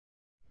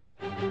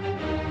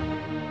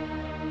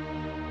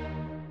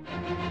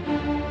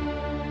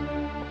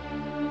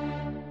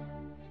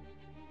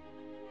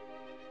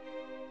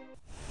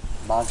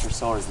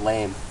Montresor is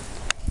lame.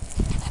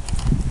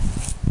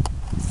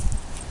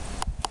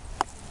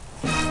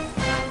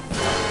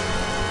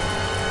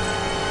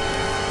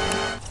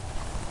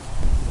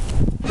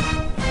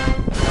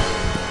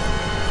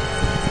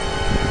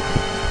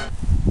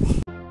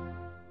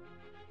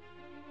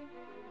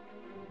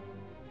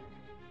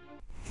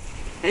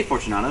 Hey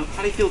Fortunato,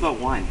 how do you feel about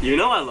wine? You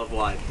know I love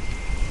wine.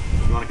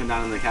 You want to come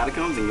down in the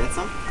catacombs and get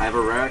some? I have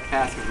a rare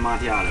cask of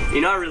Amontillado.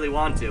 You know I really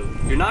want to.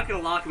 You're not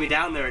gonna lock me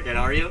down there again,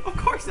 are you? Of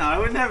course not, I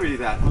would never do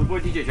that. My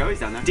boy DJ Joey's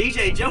down there.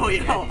 DJ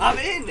Joey, yo, I'm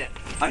in!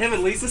 Are him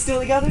and Lisa still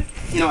together?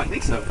 You know, I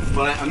think so,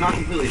 but I'm not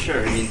completely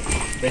sure. I mean,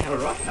 they have a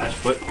rough patch,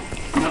 but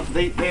no,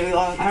 they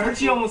I heard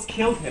she almost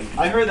killed him.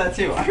 I heard that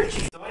too. I heard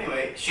she. So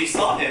anyway, she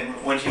saw him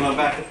when she went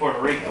back to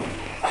Puerto Rico.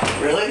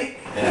 Really?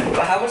 Yeah.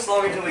 But how much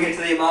longer till we get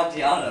to the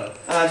Amontillado?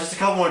 Just a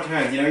couple more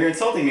turns. You know, you're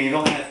insulting me. You've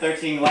only had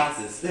 13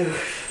 glasses.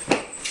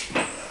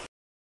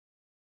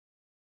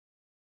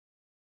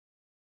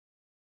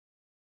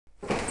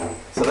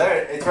 So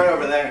there, it's right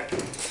over there.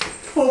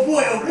 Oh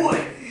boy, oh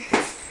boy!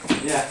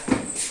 Yeah.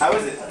 How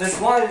is it? This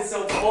wine is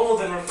so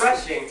cold and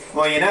refreshing.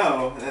 Well, you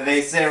know,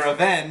 they say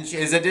revenge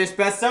is a dish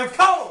best served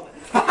cold!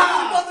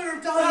 Mother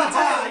of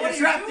Don, You're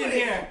trapped in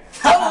here!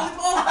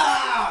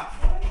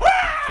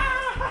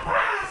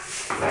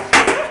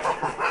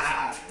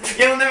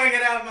 You'll never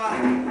get out,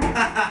 Mom!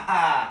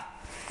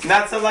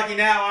 Not so lucky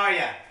now, are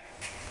ya?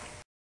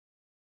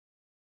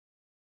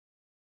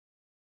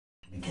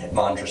 Get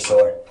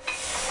Montresor.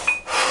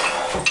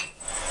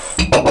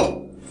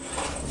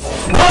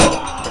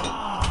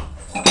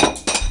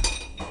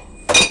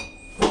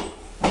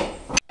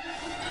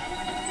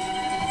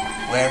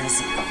 Where is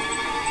he?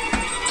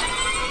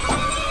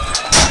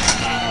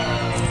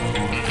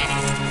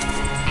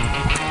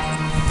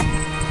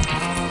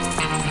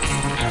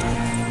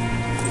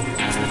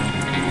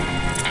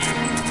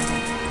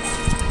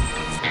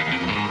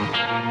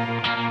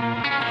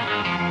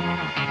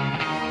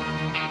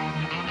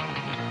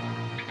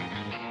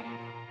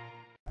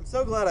 I'm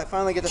so glad I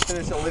finally get to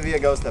finish Olivia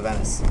Goes to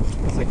Venice.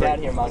 It's a Get out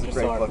of here,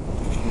 great book.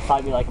 You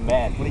fight me like a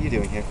man. What are you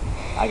doing here?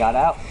 I got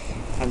out.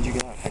 How did you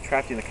get out? I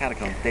trapped you in the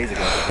catacombs days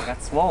ago. I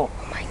got swole.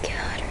 Oh my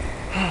god.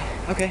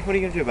 Okay, what are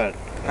you gonna do about it?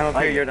 I'm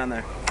up here, you're down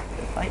there. I'm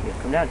gonna fight you.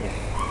 Come down here.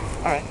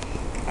 Alright,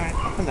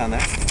 I'll come down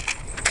there.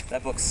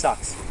 That book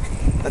sucks.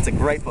 That's a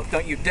great book.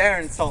 Don't you dare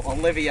insult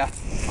Olivia.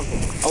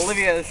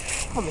 Olivia is...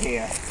 Come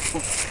here.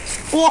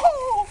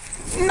 Whoa!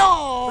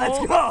 No! Let's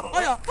go!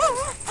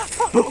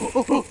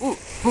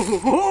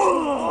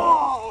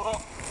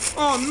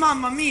 Oh,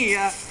 mamma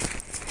mia!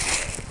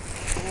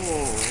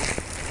 Oh.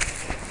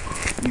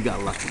 You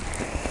got lucky.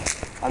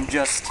 I'm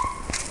just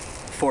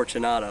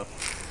Fortunato.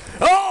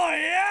 Oh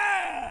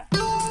yeah!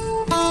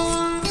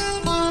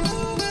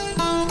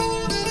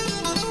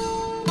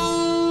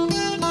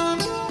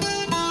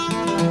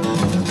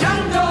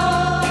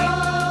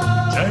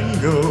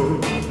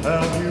 Django,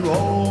 have